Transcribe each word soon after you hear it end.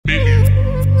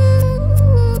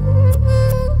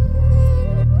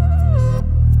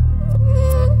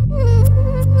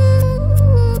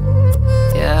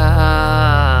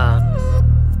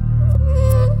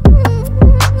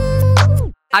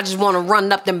I just wanna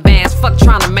run up them bands. Fuck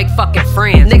trying to make fucking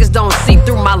friends. Niggas don't see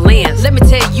through my lens. Let me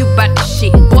tell you about this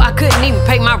shit. Boy, I couldn't even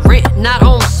pay my rent. Not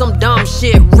on some dumb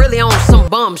shit, really on some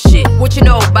bum shit. What you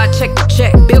know about check to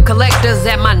check? Bill collectors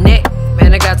at my neck.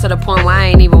 Man, it got to the point where I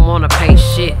ain't even wanna pay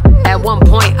shit. At one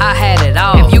point, I had it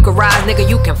all. If you can rise, nigga,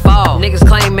 you can fall. Niggas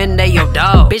claiming they your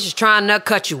dog. Bitches trying to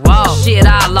cut you off. Shit,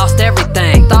 I lost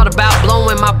everything. Thought about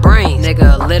blowing my brain.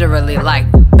 Nigga, literally like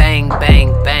bang,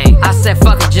 bang, bang. I said,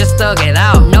 fuck it, just thug it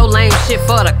out. No lame shit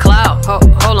for the clout.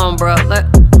 Hold on, bro.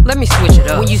 Let me switch it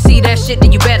up. When you see that shit,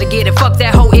 then you better get it. Fuck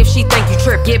that hoe if she think you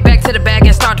trip. Get back to the bag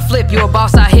and start to flip. You a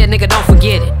boss out here, nigga, don't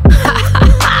forget it.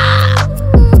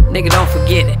 Nigga, don't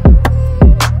forget it.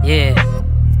 Yeah,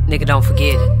 nigga, don't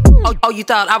forget it. Oh, you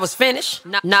thought I was finished?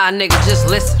 Nah, nigga, just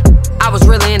listen. I was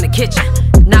really in the kitchen.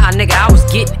 Nah, nigga, I was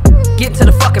getting to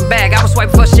the fucking bag. I was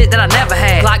swiping for shit that I never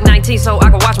had. Glock 19 so I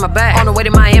could watch my back. On the way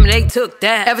to Miami, they took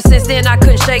that. Ever since then, I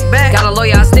couldn't shake back. Got a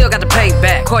lawyer, I still got to pay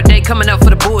back. Court date coming up for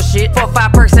the bullshit. 4 or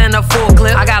 5 perks and a full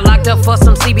clip. I got locked up for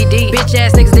some CBD. Bitch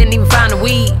ass niggas didn't even find the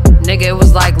weed. Nigga, it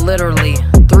was like literally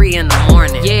 3 in the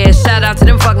morning. Yeah, shout out to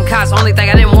them fucking cops. Only thing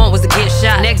I didn't want was to get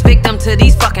shot. Next victim to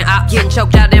these fucking ops. Getting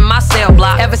choked out in my cell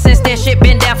block. Ever since then, shit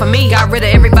been down for me. Got rid of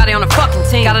everybody on the fucking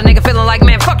team. Got a nigga feeling like,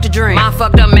 man, fuck the dream. Mine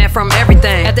fucked up, man, from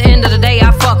everything. At the end of the day,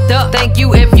 I fucked up. Thank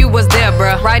you if you was there,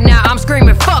 bruh. Right now, I'm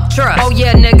screaming, fuck trust. Oh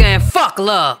yeah, nigga, and fuck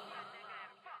love.